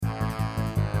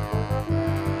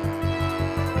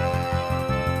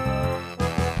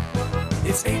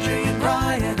It's AJ and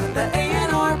Ryan on the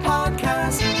A&R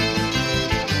podcast.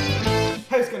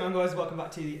 Hey, what's going on, guys? Welcome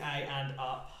back to the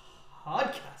A&R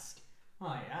podcast.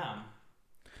 I am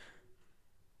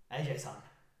AJ Son.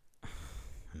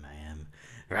 And I am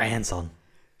Ryan Son.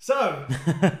 So,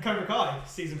 Cobra Kai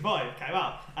Season 5 came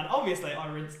out, and obviously I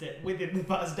rinsed it within the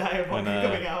first day of it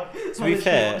coming out. To be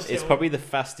fair, it's probably the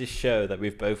fastest show that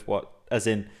we've both watched, as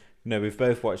in, we've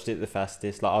both watched it the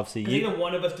fastest. Like, obviously, Either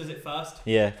one of us does it first.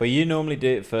 Yeah, but you normally do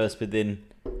it first within...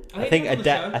 I think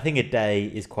a day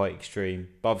is quite extreme.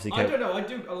 But obviously, I don't know. I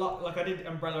do a lot. Like I did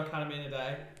Umbrella Academy in a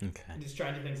day. Okay. I did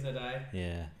Stranger Things in a day.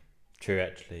 Yeah, true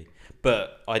actually.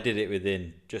 But I did it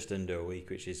within just under a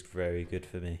week, which is very good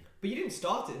for me. But you didn't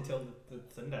start it until the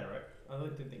Sunday, right? I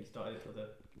didn't think you started until the...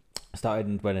 I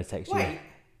started when I texted you. Wait,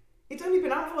 it's only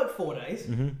been out for like 4 days.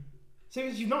 Mm-hmm. So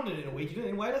you've not done it in a week. You did it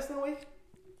in way less than a week.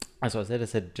 That's what I said. I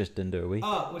said just under a week.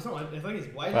 Oh, well, it's not. I think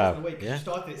it's way less than a week. Because yeah. you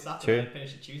started it Saturday True. and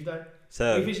finished it Tuesday.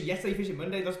 So you finished it yesterday. You finished it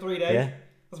Monday. That's 3 days. Yeah.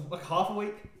 That's like half a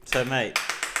week. So, mate,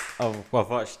 I've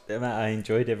watched. I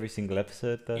enjoyed every single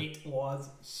episode, though. It was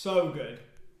so good,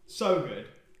 so good.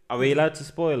 Are we allowed to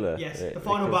spoil it? Yes, the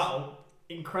final battle,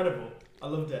 incredible. I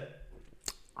loved it.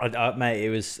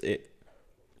 Mate, it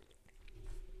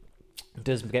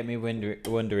does get me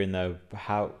wondering though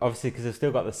how, obviously, because they've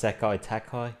still got the Sekai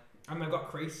Takai, And they've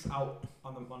got Kreese out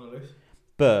on the loose.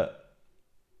 but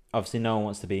obviously no one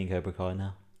wants to be in Cobra Kai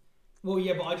now. Well,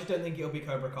 yeah, but I just don't think it'll be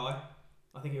Cobra Kai.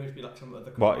 I think it would just be like some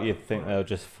other. What, you think they'll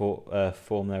just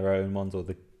form their own ones, or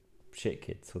the shit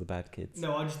kids, or the bad kids?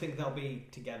 No, I just think they'll be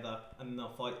together and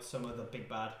they'll fight some other big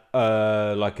bad.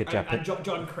 Like a And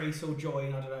John Kreese will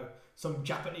join, I don't know, some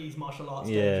Japanese martial arts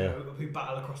dojo who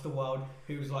battle across the world,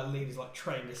 who's like leaders like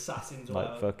trained assassins or like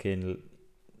whatever. fucking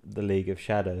the League of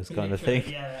Shadows kind of thing.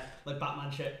 Yeah, like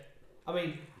Batman shit. I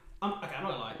mean, I'm not gonna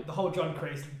lie, the whole John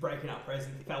Kreese breaking out of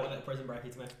prison felt like prison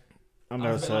breaking to me. And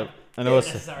also,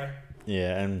 necessary.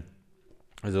 Yeah, and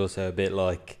there's also a bit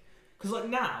like, because like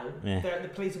now, the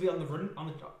police will be on the run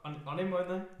on him, won't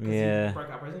they? Yeah. He broke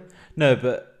out of prison. No,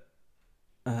 but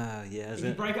If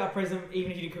you break out of prison,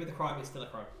 even if you didn't commit the crime, it's still a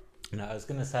crime. No, I was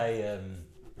gonna say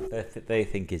they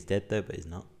think he's dead though, but he's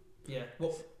not. Yeah.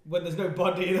 Well, when there's no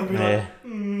body, they'll be like,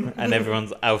 and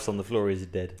everyone's else on the floor is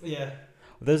dead. Yeah.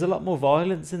 There's a lot more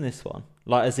violence in this one,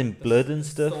 like as in blood and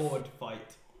stuff. Sword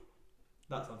fight.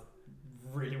 That sounds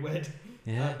really weird.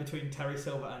 Yeah. Between Terry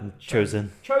Silver and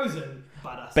Chosen. Chosen,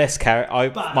 badass. Best character.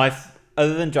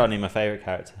 Other than Johnny, my favorite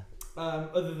character.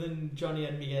 Other than Johnny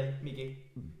and Miggy.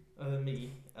 Other than Miggy.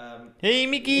 Hey,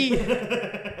 Mickey.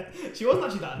 She wasn't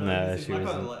actually that annoying. No, she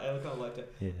wasn't. I kind of liked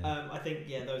it. Yeah. I think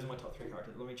those are my top 3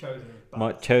 characters. I mean, Chosen.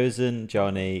 My Chosen,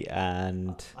 Johnny,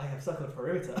 and I have suckled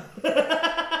Perimeter.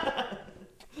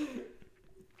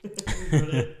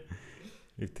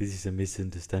 if this is a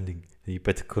misunderstanding, then you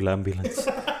better call ambulance.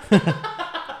 They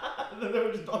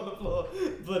were just on the floor.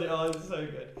 Bloody it's so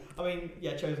good. I mean,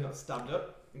 Chosen got stabbed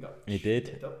up. He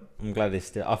did. Up. I'm glad he's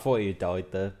still. I thought he died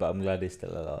though, but I'm glad he's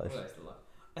still alive.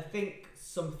 I think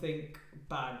something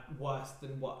bad, worse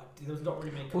than what. There was not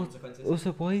really many consequences.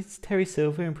 Also, why is Terry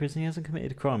Silver in prison? He hasn't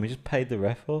committed a crime. He just paid the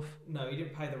ref off. No, he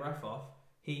didn't pay the ref off.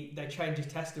 They changed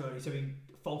his testimony, so he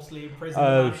falsely imprisoned.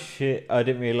 Oh shit! I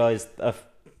didn't realise. I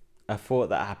thought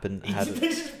that happened. They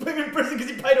just put him in prison because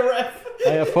he paid a ref.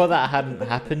 I thought that hadn't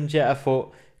happened yet. I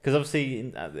thought. Because obviously,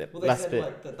 they last said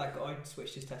bit, that guy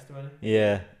switched his testimony.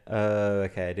 Yeah.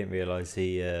 Okay. I didn't realise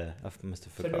he. I must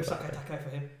have forgot. So no Sakai Takai for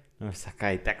him. No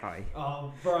Sakai Takai.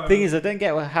 Oh, bro. Thing is, I don't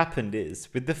get what happened.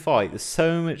 Is with the fight, there's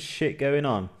so much shit going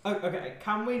on. Oh, okay.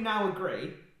 Can we now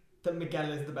agree that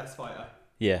Miguel is the best fighter?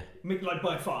 Yeah. Like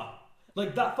by far.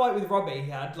 Like that fight with Robbie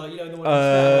he had, like the one.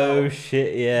 Oh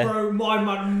shit! Yeah. Bro, my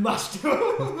man mashed him.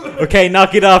 Okay,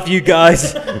 knock it off, you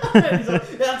guys. He's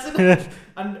like, that's enough.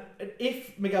 And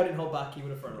if Miguel didn't hold back, he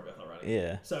would have thrown Robbie off already.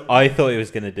 Yeah. So I thought he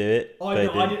was gonna do it. I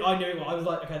knew it. I was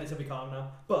like, okay, this will be calm now.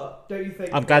 But don't you think?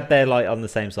 I'm glad they're like on the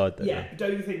same side though. Yeah.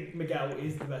 Don't you think Miguel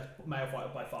is the best male fighter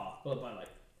by far? Well, by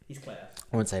he's clear.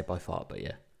 I wouldn't say by far, but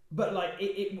yeah. But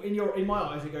in my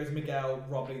eyes, it goes Miguel,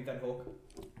 Robbie, then Hawk.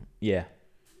 Yeah.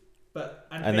 But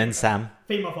and then Sam.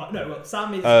 Female fighter. No, well,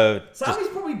 Sam is. Sam is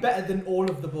probably better than all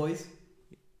of the boys.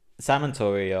 Sam and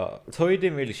Tori are. Tori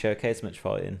didn't really showcase much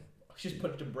fighting. She just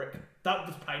punched a brick. That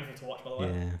was painful to watch, by the way.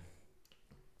 Yeah.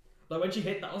 Like when she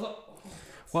hit that, I was like. Oh.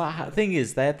 Well, the thing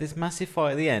is, they had this massive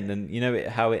fight at the end, and you know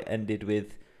how it ended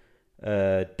with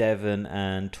Devon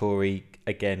and Tori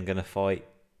again gonna fight,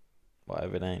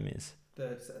 whatever her name is.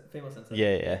 The female sensei.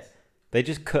 Yeah. They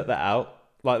just cut that out.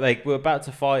 Like, they were about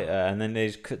to fight her, and then they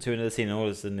just cut to another scene, and all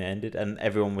of a sudden it ended, and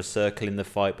everyone was circling the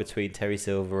fight between Terry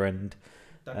Silver and...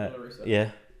 Daniel LaRusso.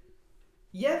 Yeah.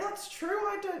 Yeah, that's true.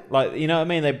 I don't. Like, you know what I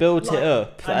mean? They built it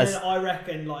up And as then I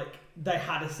reckon like they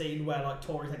had a scene where like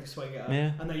Tori takes a swing at her,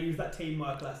 Yeah. and they used that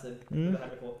teamwork lesson Mm. that they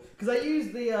had before. Because they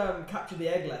used the capture the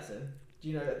egg lesson. Do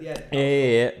you know at the end?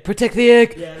 yeah. Protect the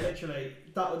egg. Yeah, literally.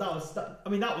 That was. I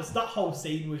mean, that whole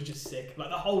scene was just sick. Like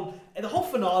the whole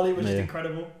finale was just Yeah.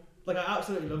 incredible. Like I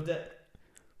absolutely loved it.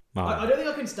 Oh, I don't think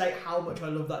I can state how much I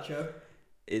love that show.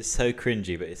 it's so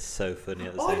cringy, but it's so funny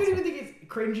at the I same don't time. even think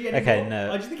it's cringy anymore. Okay,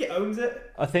 no. I just think it owns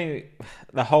it. I think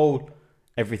the whole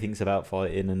everything's about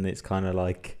fighting, and it's kind of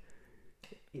like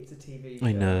It's a TV show.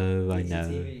 I know. It's a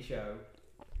TV show.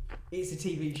 It's a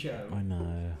TV show. I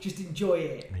know. Just enjoy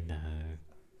it. I know.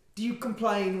 Do you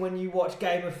complain when you watch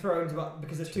Game of Thrones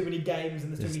because there's too many games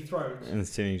and there's too many thrones? And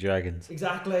it's too many dragons.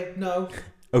 Exactly. No.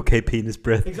 Okay, penis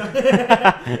breath. Exactly.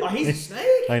 Oh, he's a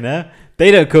snake. I know.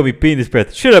 They don't call me penis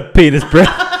breath. Shut up, penis breath.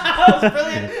 That was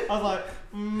brilliant. I was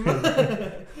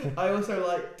like, I also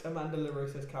liked Amanda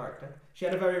LaRusso's character. She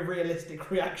had a very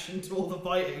realistic reaction to all the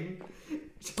fighting.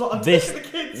 She's like, I'm This- taking the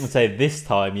kids. I'll say this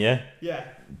time, yeah. Yeah.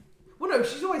 Well, no,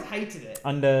 she's always hated it.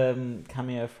 And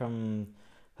cameo from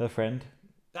her friend.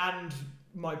 And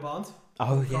Mike Barnes.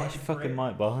 Oh God, yeah, she's fucking great.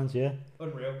 Mike Barnes, yeah.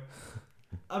 Unreal.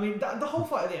 I mean, the whole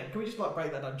fight at the end. Can we just like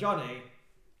break that down? Johnny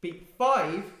beat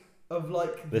 5 of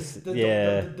like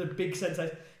the big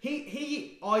sensations.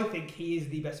 He, I think he is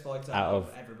the best fighter Out of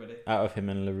of- everybody. Out of him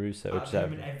and LaRusso, Out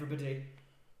of him and everybody.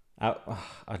 I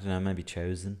don't know, maybe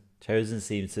Chosen. Chosen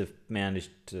seems to have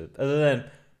managed to, other than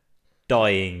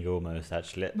dying almost.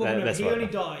 Actually, Well, no, That's he what- only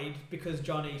died because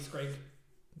Johnny screamed.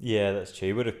 Yeah, that's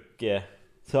true. Would have, yeah.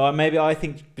 So maybe I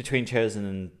think between Chosen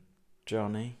and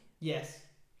Johnny. Yes.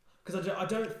 Because I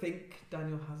don't think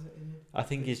Daniel has it in him. I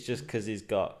think it's just because he's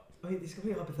got. I mean, it's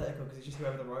completely hypothetical because it's just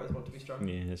whoever the writers want to be strong.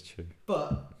 Yeah, that's true.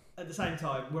 But at the same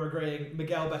time, we're agreeing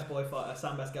Miguel best boy fighter,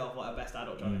 Sam best girl fighter, best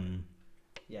adult Johnny.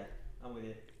 Yeah, I'm with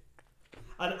you.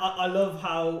 And I love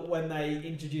how when they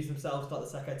introduce themselves like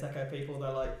the Seko Teko people,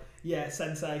 they're like, yeah,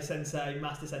 sensei,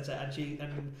 master sensei,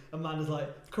 and Amanda's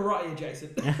like, karate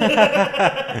adjacent.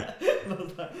 I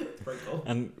was like, it's pretty cool.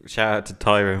 And shout out to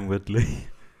Tyrone Woodley.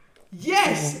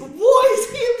 Yes! Why is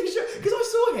he in the show? Because I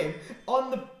saw him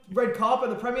on the red carpet,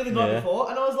 the premiere the night Yeah. before,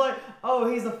 and I was like,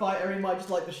 oh, he's a fighter, he might just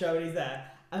like the show, and he's there.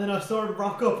 And then I saw him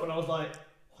rock up, and I was like,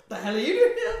 what the hell are you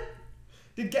doing here?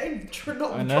 Did getting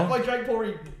I know. dropped by Jake Paul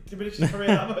really diminish his career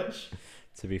that much?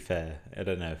 To be fair, I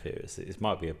don't know if it was. It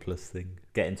might be a plus thing.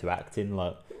 Get into acting,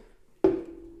 like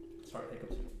Sorry,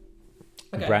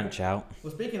 hiccups. branch out.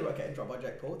 Well, speaking about getting dropped by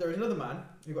Jake Paul, there is another man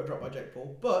who got dropped by Jake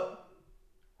Paul, but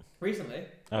recently,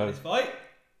 Oh. his fight,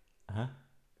 Huh?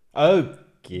 Oh,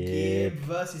 Gibb Gibb.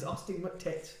 versus Austin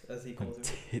McTit, as he calls him.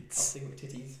 Tits. Austin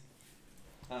McTitties.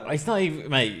 It's not even,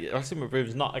 mate. Austin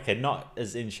McBroom's not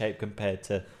as in shape compared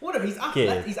to. Well, no, he's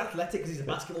Gibb. he's athletic because he's a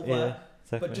basketball player. Yeah,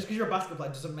 exactly. But just because you're a basketball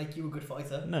player doesn't make you a good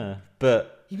fighter. No,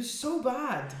 but He was so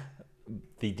bad.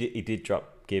 he did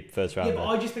drop Gibb first round. Yeah, but though.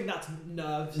 I just think that's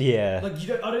nerves. Yeah. Like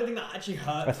I don't think that actually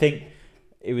hurt. I think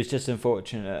it was just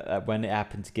unfortunate that when it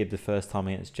happened to Gibb the first time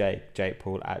against Jake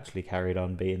Paul actually carried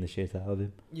on beating the shit out of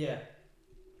him. Yeah.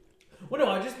 Well,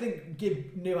 no, I just think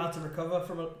Gibb knew how to recover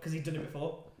from it because he'd done it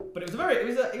before. But it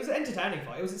was an entertaining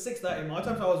fight. It was at 6:30 my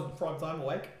time, so I was prime time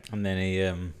awake. And then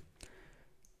he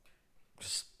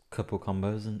just a couple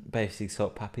combos and basically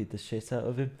sort of pappied the shit out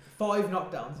of him. 5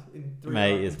 knockdowns in 3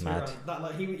 Mate, rounds. is in 2 mad. rounds. That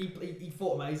like he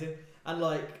fought amazing. And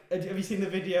like, have you seen the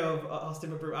video of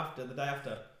Austin McBroom after the day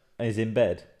after? And he's in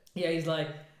bed. Yeah, he's like,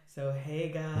 so hey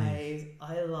guys,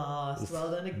 I lost.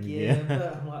 Well done again.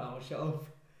 Yeah. I'm like, oh, shut up.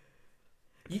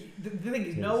 The thing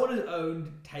is, no one has owned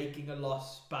taking a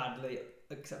loss badly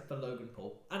except for Logan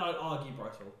Paul, and I'd argue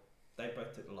Bryce Hall. They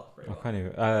both took the loss pretty I well.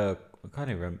 can't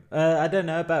even remember. I don't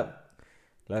know about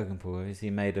Logan Paul. Is he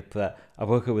made up for that? I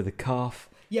woke up with a cough.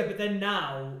 Yeah, but then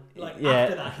now, like Yeah.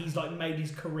 after that, he's like made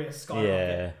his career skyrocket.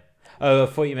 Yeah. Oh, I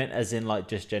thought you meant as in like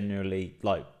just generally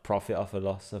like profit off a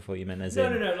loss. I thought you meant as No,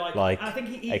 in like I think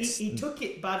he took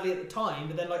it badly at the time,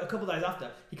 but then like a couple of days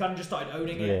after, he kind of just started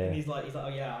owning it, Yeah. and he's like, oh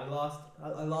yeah, I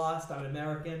lost, I'm an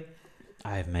American.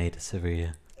 I have made a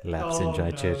severe lapse in no,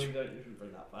 judge. we shouldn't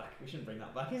bring that back. We shouldn't bring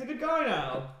that back. He's a good guy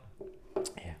now.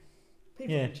 Yeah.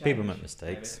 People Yeah, can change, people make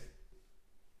mistakes.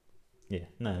 Yeah,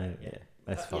 no, yeah,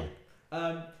 that's fine.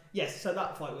 Yeah. Yes, so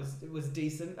that fight was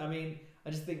decent. I mean, I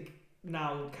just think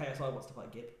now KSI wants to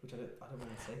fight Gibb, which I don't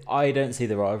want to see. I don't see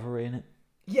the rivalry in it.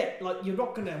 Yeah, like you're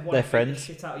not gonna want They're to beat friends.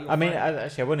 the shit out of your I mean,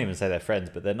 friend. I wouldn't even say they're friends,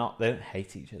 but they're not. They don't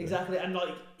hate each other. Exactly, and like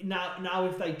now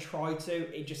if they try to,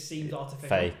 it just seems artificial.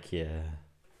 Fake, yeah.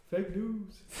 Fake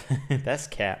news. That's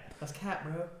cap. That's cat,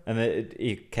 bro. And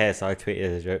KSI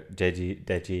tweeted,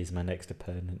 "Deji is my next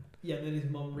opponent." Yeah, and then his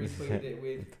mum retweeted it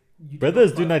with You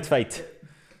Brothers do fight- not fight.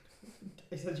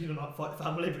 He said you do not fight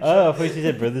family. But Oh, I thought you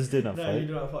said brothers do not no, fight. you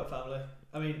do not fight family.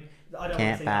 I mean, I don't Can't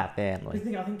want to fight see family.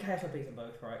 that. I think KSI beats them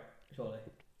both, right? Surely.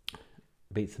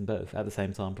 Beats them both at the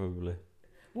same time, probably.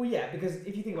 Well, yeah, because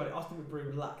if you think about it, Austin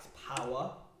McBroom lacks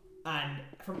power, and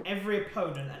from every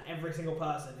opponent and every single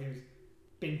person who's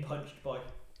been punched by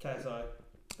KSI,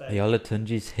 The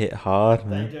Olatunji's hit hard, they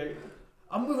man. do.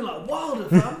 I'm moving like Wilder,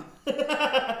 fam.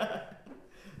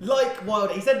 Like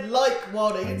Wilder. He said like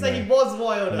Wilder. He didn't say he was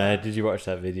Wilder. No, did you watch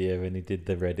that video when he did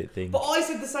the Reddit thing? But I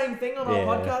said the same thing on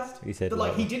our podcast. He said That,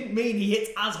 like, he didn't mean he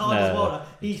hits as hard No, as Wilder.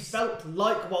 He just- felt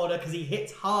like Wilder because he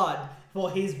hits hard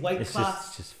for his weight it's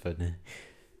class. just funny.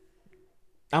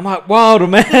 I'm like Wilder,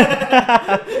 man.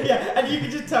 Yeah, and you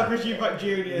can just tell Chris Eubank Jr.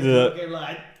 is Yeah. looking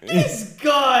like, this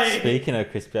guy! Speaking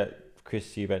of Chris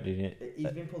Eubank Jr.,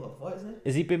 He's been pulled off fight, isn't he?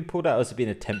 has he been pulled out or has he been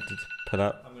attempted to pull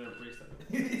out? I'm going to restart.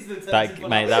 He's the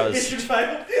Mate, that was- It should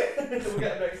fail. We'll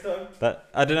get him next time. But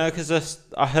I don't know, because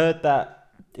I heard that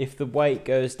if the weight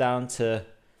goes down to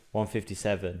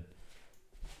 157,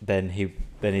 then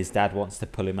his dad wants to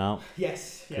pull him out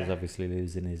Yes, because yeah. obviously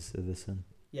losing his other son.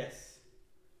 Yes.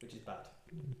 Which is bad.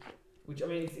 Which, I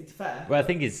mean, it's fair. Well, I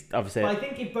think it's obviously. But I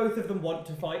think if both of them want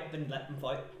to fight, then let them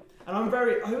fight. And I'm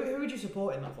very... Who would you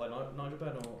support in that fight? Nigel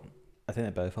Benn or... I think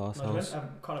they're both Nigel arseholes. Benn?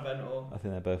 Conor Benn or... I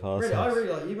think they're both Really, I arseholes. really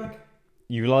like Eubank.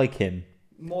 You like him?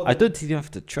 More I than... don't even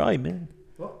have to try, man.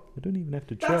 What? I don't even have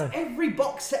to That's try. every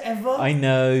boxer ever. I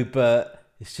know, but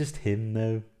it's just him,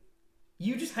 though.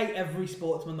 You just hate every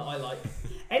sportsman that I like.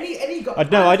 Any guy... I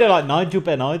don't like Nigel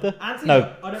Benn either. Anthony,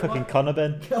 No, I don't fucking like... Conor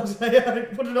Benn. I was saying,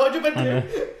 what did Nigel Benn I know.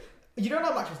 do? You don't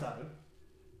like Max Verstappen?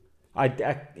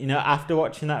 After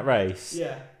watching that race,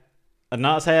 Yeah. I'd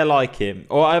not say I like him,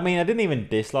 or I mean, I didn't even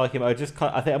dislike him. I think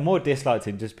I more disliked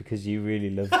him just because you really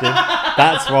loved him.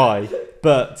 That's why.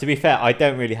 But to be fair, I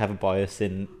don't really have a bias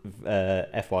in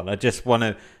F1. I just want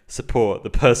to support the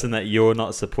person that you're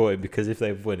not supporting because if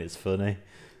they win, it's funny.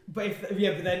 But but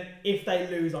then if they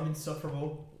lose, I'm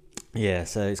insufferable. Yeah,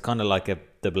 so it's kind of like a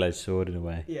double-edged sword in a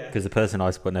way. Yeah. Because the person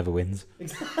I support never wins.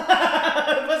 Must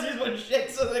use one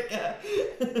shit so they care.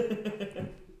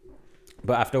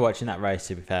 But after watching that race,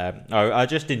 to be fair, I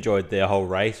just enjoyed the whole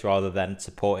race rather than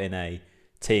supporting a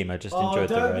team. I just enjoyed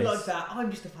the don't race. be like that.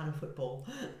 I'm just a fan of football.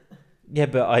 Yeah,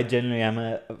 but I genuinely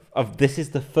am this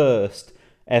is the first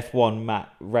F1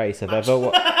 race I've ever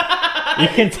watched. You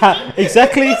can tell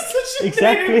exactly.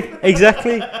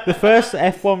 The first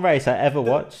F1 race I ever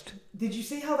watched. Did you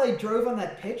see how they drove on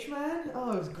that pitch, man?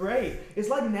 Oh, it was great. It's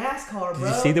like NASCAR, bro.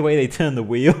 Did you see the way they turned the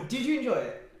wheel? Did you enjoy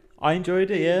it? I enjoyed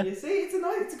it, yeah. You see,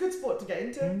 it's a good sport to get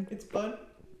into. It's fun.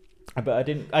 But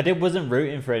I wasn't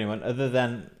rooting for anyone other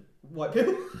than, White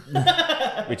people.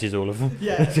 which is all of them.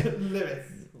 Yeah, Lewis.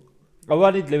 I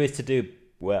wanted Lewis to do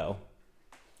well.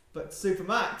 But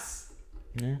Supermax,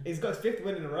 Yeah, he's got his 5th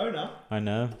win in a row now. I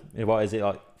know. What is it,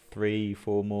 like 3,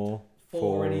 4 more?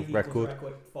 4 and he equals record.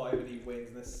 record 5 and he wins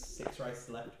and there's 6 races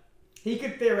left. He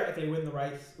could theoretically win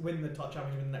the top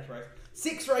championship in the next race.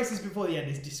 6 races before the end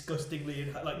is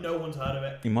disgustingly, like, no one's heard of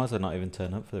it. He might as well not even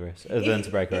turn up for the race, other than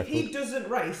to break a If record. he doesn't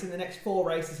race in the next 4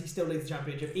 races, he still leads the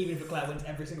championship, even if Leclerc wins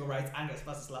every single race and gets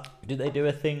fastest lap. Did they do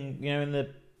a thing, in the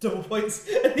Double points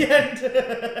at the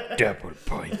end. double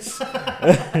points?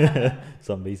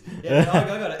 Zombies. Yeah,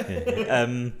 I got it. Yeah.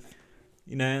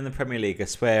 In the Premier League, I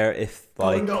swear if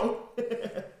Golden goal.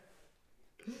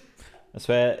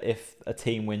 if a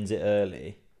team wins it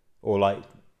early, or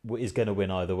is going to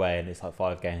win either way, and it's like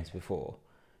 5 games before,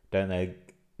 don't they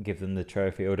give them the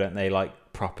trophy, or don't they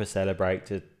proper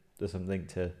celebrate or something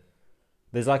to?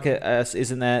 There's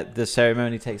isn't there the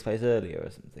ceremony takes place earlier or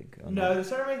something? Or No, not? the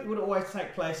ceremony would always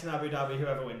take place in Abu Dhabi,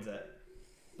 whoever wins it.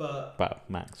 But Well,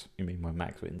 Max. You mean when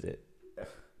Max wins it,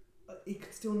 he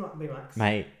could still not be Max.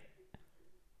 mate?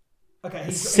 Okay,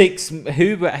 he's 6.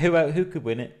 Who could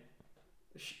win it?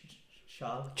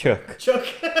 Charles. Chuck. Chuck.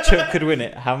 Chuck could win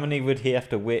it. How many would he have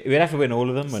to win? He'd have to win all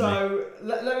of them, wouldn't he? So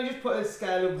let me just put a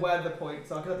scale of where the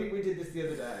points are, because I think we did this the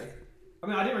other day. I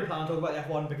mean, I didn't really plan to talk about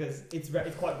the F1 because it's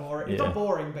quite boring. It's Yeah. not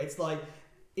boring, but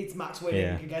it's Max winning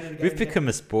Yeah. again and again. We've and again. become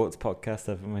a sports podcast,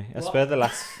 haven't we? I What? swear the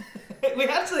last. We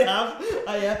actually have.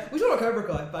 We talk about Cobra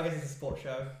Kai, but I guess it's a sports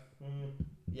show.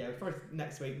 Yeah, probably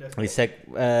next week. No We sports. said,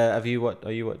 have you what?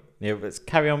 Are you what? Yeah, let's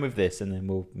carry on with this and then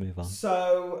we'll move on.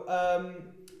 So,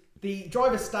 the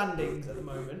driver standings at the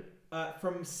moment,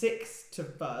 from 6th to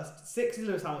 1st. 6th is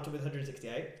Lewis Hamilton with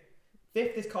 168.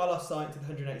 5th is Carlos Sainz with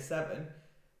 187.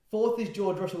 4th is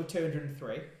George Russell with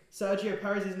 203. Sergio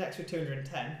Perez is next with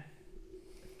 210.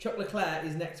 Chuck Leclerc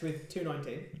is next with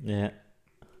 219. Yeah.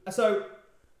 So,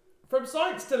 from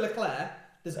Sainz to Leclerc,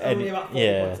 there's only about 4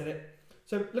 yeah. points in it.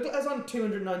 So look at us on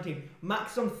 219.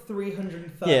 Max on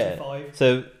 335.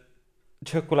 So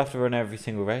Chuck will have to run every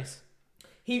single race.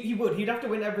 He would. He'd have to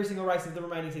win every single race of the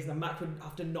remaining season, and Max would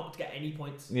have to not get any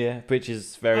points. Yeah, which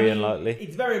is very unlikely.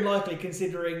 It's very unlikely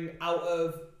considering out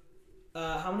of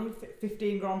how many?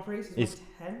 15 Grand Prix? Is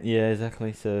 10? Yeah,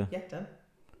 exactly. So Yeah, 10.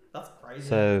 That's crazy.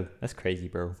 So that's crazy,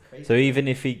 bro. That's crazy. So even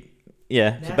if he,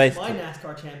 so my basically,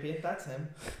 NASCAR champion, that's him.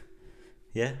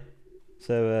 yeah.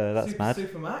 So that's mad.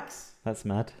 Super Max. That's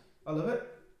mad. I love it.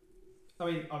 I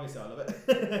mean, obviously I love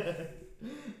it.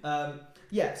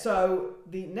 Yeah, so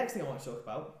the next thing I want to talk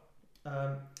about,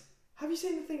 have you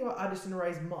seen the thing about Addison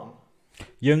Rae's mum?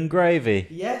 Young Gravy.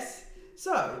 Yes.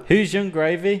 So Who's Young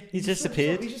Gravy? He's just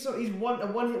appeared. He's a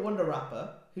one-hit wonder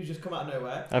rapper who's just come out of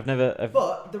nowhere.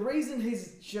 But the reason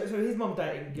his mum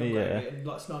dating Young Gravy and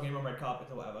like snogging him on red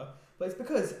carpets or whatever, but it's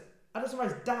because Addison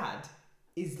Rae's dad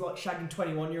is like shagging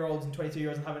 21-year-olds and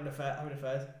 22-year-olds and having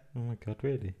affairs. Oh my god,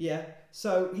 really? Yeah.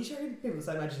 So he's shagging people the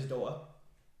same age as his daughter.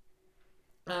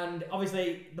 And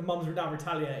obviously the mum's now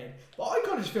retaliating. But I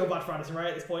kind of just feel bad for Addison Rae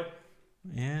at this point.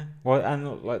 Yeah. Well,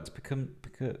 and like to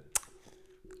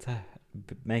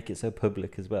make it so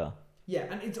public as well. Yeah,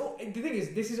 and the thing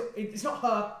is, it's not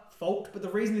her fault, but the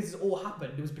reason this has all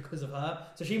happened was because of her.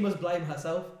 So she must blame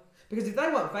herself. Because if they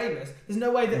weren't famous, there's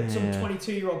no way that some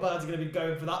 22-year-old birds are going to be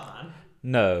going for that man.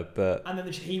 No, but and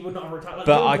then he would not have retired. Like,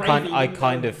 but I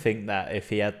kind of think that if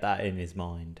he had that in his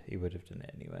mind, he would have done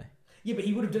it anyway. Yeah, but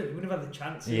he would have done it. He wouldn't have had the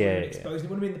chance. He would have been exposed. He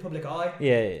wouldn't have been in the public eye.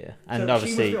 Yeah. And so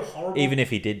obviously, she must feel horrible. even if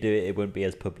he did do it, it wouldn't be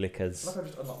as public as. What if I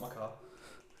just unlock my car?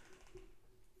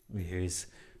 We hear his.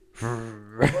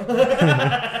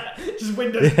 Just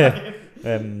windows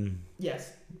down.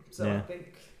 Yes. So yeah. I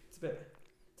think it's a bit.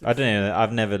 I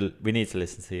don't know. We need to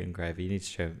listen to Young Gravy. You need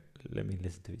to let me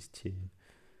listen to his tune.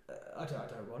 I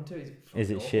don't want to.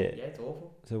 Is it awful. shit? Yeah, it's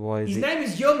awful. So why is his name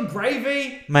is Young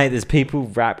Gravy? Mate, there's people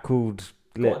rap called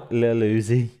Lil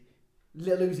Uzi.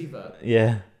 Lil Uzi Vert.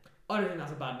 Yeah. I don't think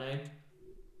that's a bad name.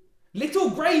 Little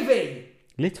Gravy.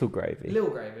 Little Gravy. Lil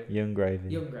Gravy. Young Gravy.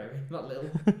 Young Gravy, not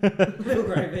Lil. Lil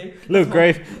Gravy. Lil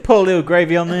Gravy. Put Lil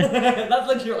Gravy on there. That's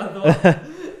literally what I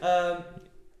thought.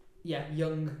 Yeah,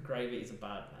 Young Gravy is a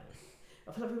bad name.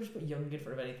 I feel like people just put Young in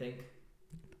front of anything.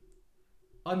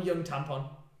 I'm Young Tampon.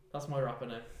 That's my rapper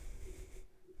name.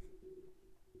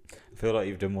 I feel like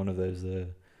you've done one of those.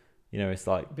 It's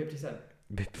like 50 Cent.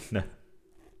 No,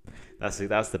 that's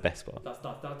the best one. That's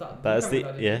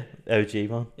the OG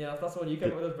one. Yeah, that's the one you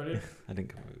came up with. That's brilliant. I didn't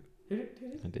come up with. Who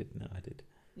did? I did. No, I did.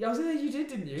 Yeah, I was saying you did,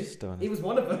 didn't you? Just It was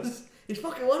one of us. It's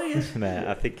fucking one of us. No,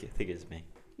 I think it's me.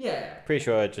 Yeah. Pretty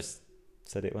sure I just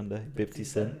said it one day. 50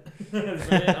 Cent. That's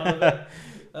brilliant. I love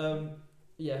it.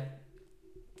 Yeah.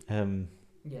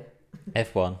 Yeah.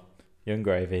 F1, Young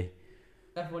Gravy.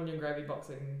 F1 Young Gravy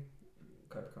boxing.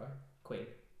 Cobra Kai. Queen.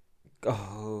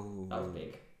 Oh. That was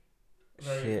big.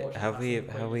 Shit. How we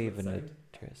even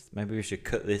addressed? Maybe we should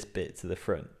cut this bit to the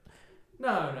front.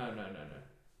 No.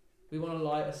 We want a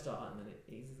lighter start and then it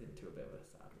eases into a bit of a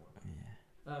sad one.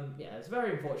 Yeah. It's a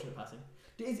very unfortunate passing.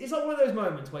 It's like one of those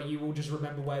moments where you will just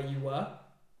remember where you were.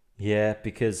 Yeah,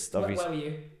 because obviously. Where were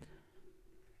you?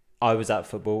 I was at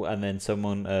football and then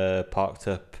someone parked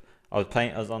up. I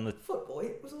was on the football.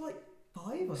 It was like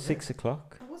 5 or 6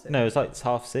 o'clock. Oh, was it? No, it was like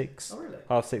 6:30. Oh, really?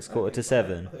 6:30,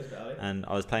 7:15. And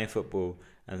I was playing football,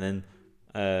 and then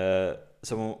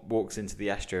someone walks into the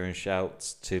Astro and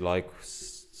shouts to like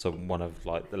one of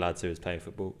like the lads who was playing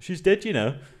football, "She's dead, you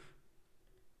know."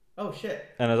 Oh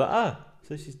shit! And I was like,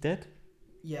 so she's dead.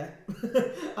 Yeah,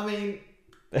 I mean,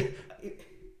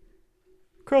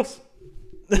 cross.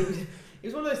 It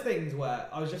was one of those things where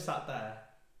I was just sat there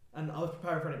and I was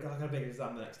preparing for it because I had a big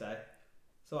exam the next day.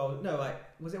 So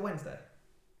was it Wednesday?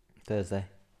 Thursday.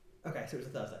 Okay, so it was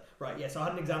a Thursday. Right, yeah, so I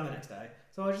had an exam the next day.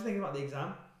 So I was just thinking about the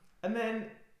exam. And then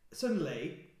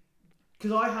suddenly,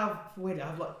 because I have like,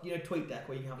 TweetDeck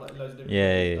where you can have like loads of different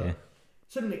Yeah.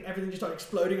 Suddenly everything just started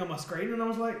exploding on my screen and I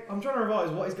was like, I'm trying to revise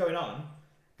what is going on.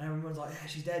 And everyone's like, yeah,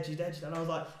 she's dead. And I was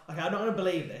like, okay, I'm not going to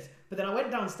believe this. But then I went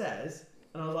downstairs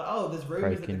and I was like, oh, there's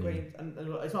rumours that the Queen... And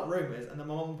it's not rumours. And then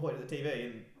my mum pointed at the TV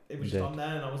and it was just on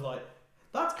there. And I was like,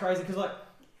 that's crazy. Because, like,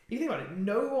 if you think about it,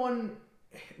 no one...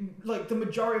 Like, the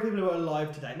majority of people who are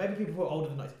alive today, maybe people who are older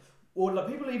than us, or like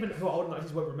people even who are older than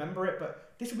us won't remember it,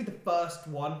 but this will be the first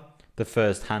one. The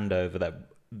first handover that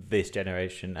this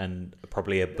generation and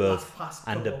probably above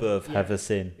have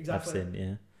seen.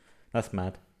 Yeah. That's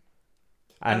mad.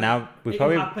 And now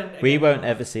we won't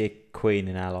ever see a Queen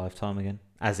in our lifetime again.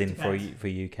 As in for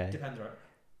UK. Depends, right?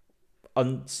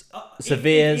 On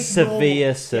severe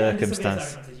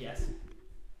circumstances. Yes.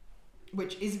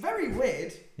 which is very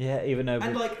weird. Yeah, even though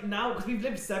And like now, because we've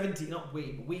lived 70, not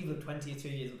we, but we've lived 22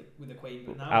 years with the Queen.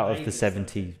 But now out they of the live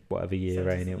 70 whatever year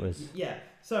 70 reign it was. Yeah,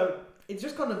 so it's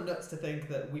just kind of nuts to think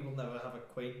that we will never have a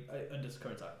Queen under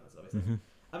current circumstances, obviously. Mm-hmm.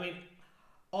 I mean,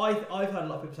 I've heard a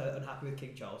lot of people say they're unhappy with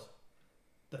King Charles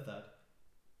the Third.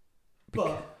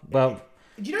 But Well,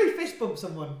 do you know he fist bumped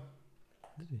someone?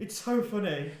 It's so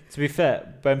funny. to be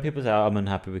fair, when people say I'm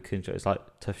unhappy with King Charles, it's like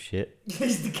tough shit.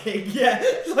 He's the king, yeah.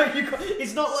 It's like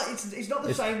it's not like it's not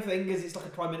the same thing as it's like a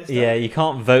prime minister. Yeah, you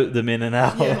can't vote them in and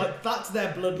out. Yeah, like that's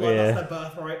their bloodline, Yeah. that's their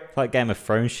birthright. It's like Game of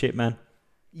Thrones shit, man.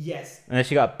 Yes.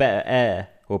 Unless you got better heir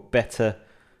or better,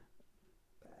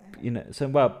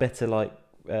 better like,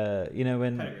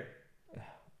 when Pedigree.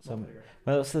 some. Not pedigree.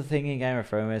 Well, that's the thing in Game of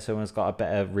Thrones where someone's got a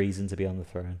better reason to be on the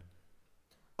throne.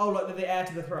 Oh, like the heir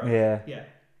to the throne. Yeah. Yeah.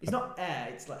 It's not heir.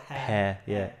 It's like hair. Hair,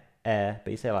 yeah. Heir,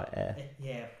 but you say like heir.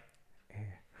 Yeah.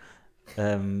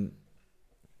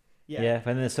 Yeah,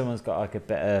 when there's someone's got like a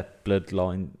better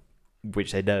bloodline,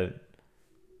 which they don't,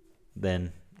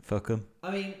 then fuck them. I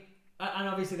mean, and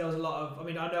obviously there was a lot of. I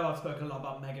mean, I know I've spoken a lot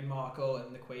about Meghan Markle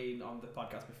and the Queen on the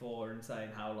podcast before, and saying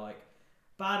how like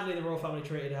badly the royal family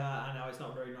treated her, and how it's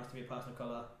not very nice to be a person of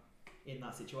colour in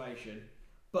that situation.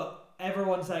 But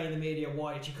everyone's saying in the media,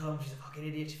 "Why did she come? She's a fucking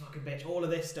idiot. She's a fucking bitch." All of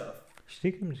this stuff.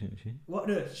 She did come, didn't she? What?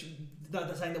 No,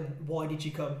 they're saying that. Why did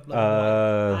she come? Like,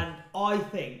 why? And I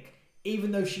think,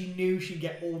 even though she knew she'd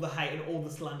get all the hate and all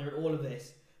the slander and all of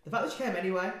this, the fact that she came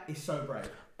anyway is so brave.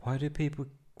 Why do people?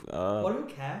 Why do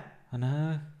we care? I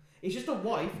know. It's just a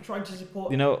wife trying to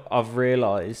support. You know, I've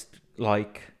realised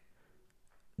like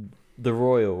the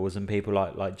royals and people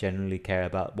like generally care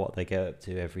about what they get up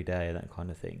to every day and that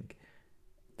kind of thing.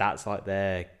 That's like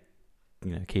their,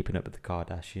 keeping up with the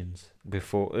Kardashians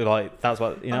before. Like that's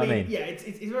what what I mean. Yeah, it's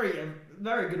very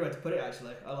very good way to put it.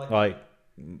 Actually, I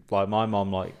like my mom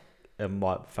my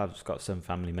father's got some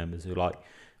family members who like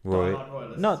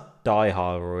royalists. Not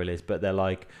die-hard royalists, but they're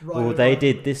like, They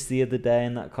did this the other day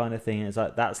and that kind of thing. It's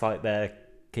like that's like they're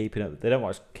keeping up. They don't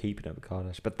watch Keeping Up with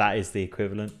Kardashian, but that is the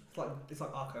equivalent. It's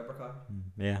like our Cobra Kai.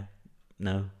 Yeah,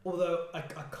 no. Although I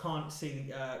can't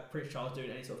see Prince Charles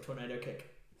doing any sort of tornado kick.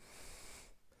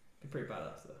 Be pretty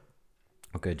badass though.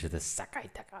 I'll go to the Sakai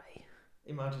Takai.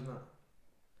 Imagine that.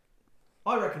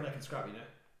 I reckon they can scrap.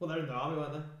 Well, they're in the army,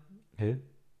 weren't they? Who?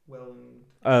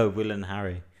 Will and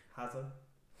Harry. Hazard.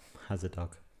 Has a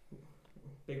dog.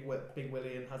 Big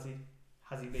Willie and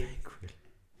Hazzy B.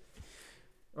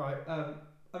 Right. I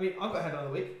mean, I've got a headline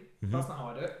of the week. Mm-hmm. That's not how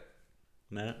I do it.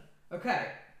 No. Okay.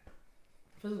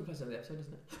 First of the place of the episode,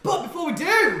 isn't it? But before we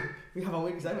do, we have our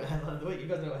weekly segment, headline of the week. You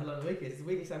guys know what headline of the week is. It's the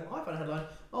weekly segment. I found a headline,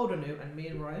 old or new, and me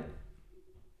and Ryan.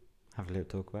 Have a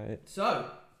little talk about it.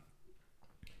 So,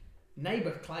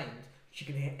 neighbour claimed she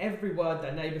can hear every word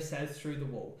their neighbour says through the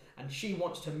wall, and she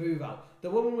wants to move out. The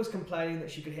woman was complaining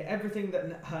that she could hear everything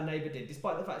that her neighbour did,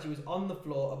 despite the fact she was on the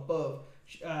floor above.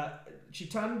 She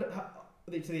turned to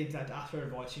the internet to ask for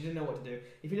advice. She didn't know what to do.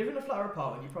 If you live in a flat or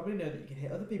apartment, you probably know that you can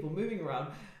hear other people moving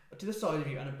around to the side of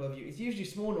you and above you. It's usually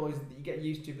small noises that you get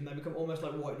used to, but they become almost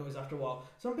like white noise after a while.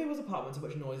 Some people's apartments are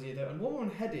much noisier though, and one woman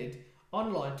headed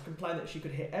online to complain that she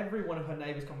could hear every one of her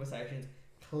neighbours' conversations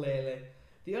clearly.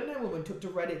 The unknown woman took to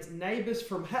Reddit's Neighbours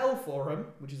from Hell forum,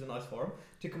 which is a nice forum,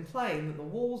 to complain that the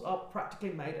walls are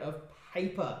practically made of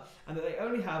paper and that they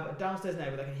only have a downstairs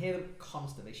neighbour that can hear them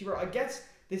constantly. She wrote, I guess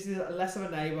this is less of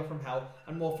a neighbour from hell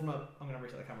and more from a... I'm going to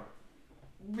reach at the camera.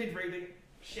 Mid-reading.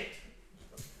 Shit.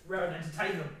 Rather than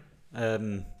entertain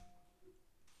them.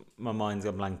 My mind's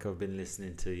gone blank. I've been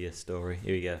listening to your story.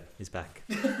 Here we go. He's back.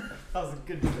 That was a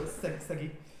good little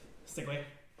segue.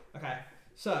 Okay.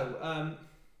 So,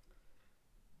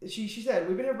 she said,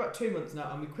 we've been here for about 2 months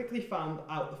now and we quickly found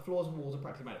out the floors and walls are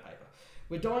practically made of paper.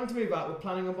 We're dying to move out. We're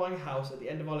planning on buying a house at the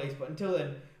end of our lease, but until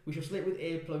then, we shall sleep with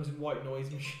earplugs and white noise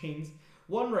machines.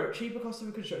 One wrote, cheaper cost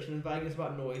of construction and vagueness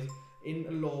about noise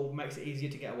in law makes it easier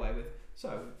to get away with.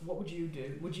 So, what would you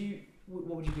do? What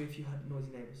would you do if you had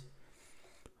noisy neighbours?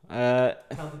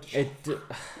 Tell them to shut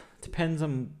up. Depends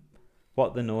on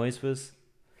what the noise was.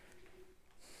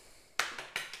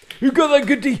 Who got that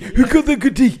goodie? Who got the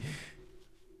goodie?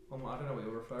 I don't know what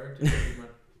you're referring to.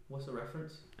 What's the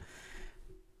reference?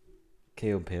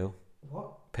 Keel and Peel.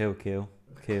 What? Keel and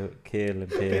Peel. Peel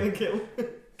and kill.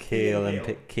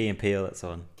 Key and Peel, that's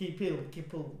on. Key Peel.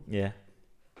 Yeah.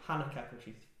 Hannah Capel,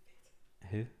 she's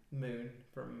Who? Moon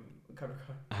from Cobra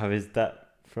Kai. How is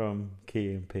that from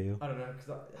Key and Peel? I don't know,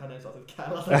 because her name starts with K.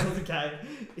 Last name starts with K.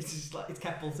 It's just like, it's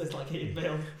Capel, so it's like Ian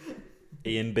Beale.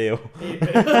 Ian Beale. Ian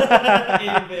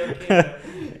Beale.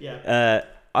 Yeah.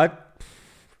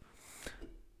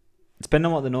 Depending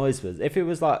on what the noise was. If it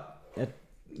was like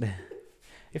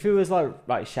If it was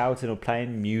like shouting or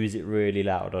playing music really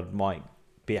loud, I might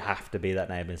have to be that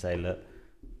neighbour and say, look,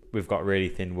 we've got really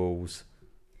thin walls.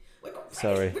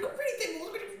 Sorry. We've got really thin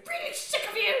walls. We're really sick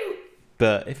of you.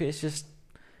 But if it's just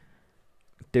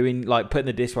doing like putting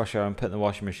the dishwasher on, putting the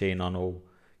washing machine on, all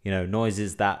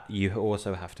noises that you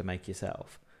also have to make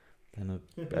yourself, then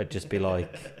I'd just be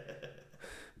like,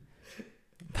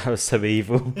 that was so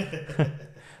evil.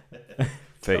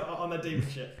 On a demon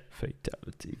shit.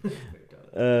 Fatality.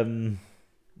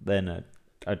 Then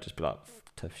I'd just be like,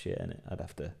 tough shit, innit? I'd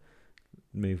have to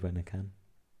move when I can.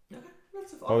 Okay,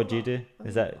 that's What would you do?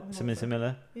 Is that something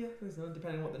similar? Yeah,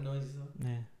 depending on what the noises are.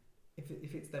 Yeah.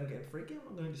 If it's them getting freaky, I'm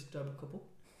not going to disturb a couple.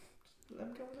 Just let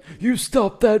them go on. You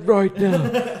stop that right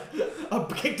now. I'll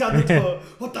kick down the door.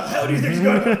 What the hell do you think's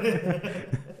going on?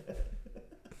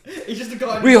 He's just a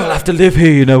guy. On We his all own. have to live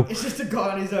here, you know. It's just a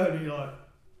guy on his own, and you're like,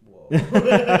 whoa.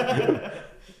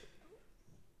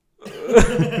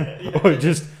 Or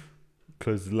just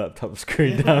close the laptop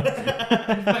screen down.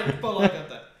 Make full eye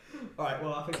contact. Alright,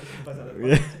 well, I think this is the best out of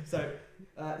Yeah. So,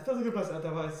 it feels like a good place out of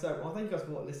advice. So, well, thank you guys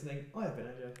for listening. I have been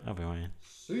AJ. I'll be fine.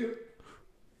 See you.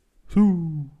 Ooh.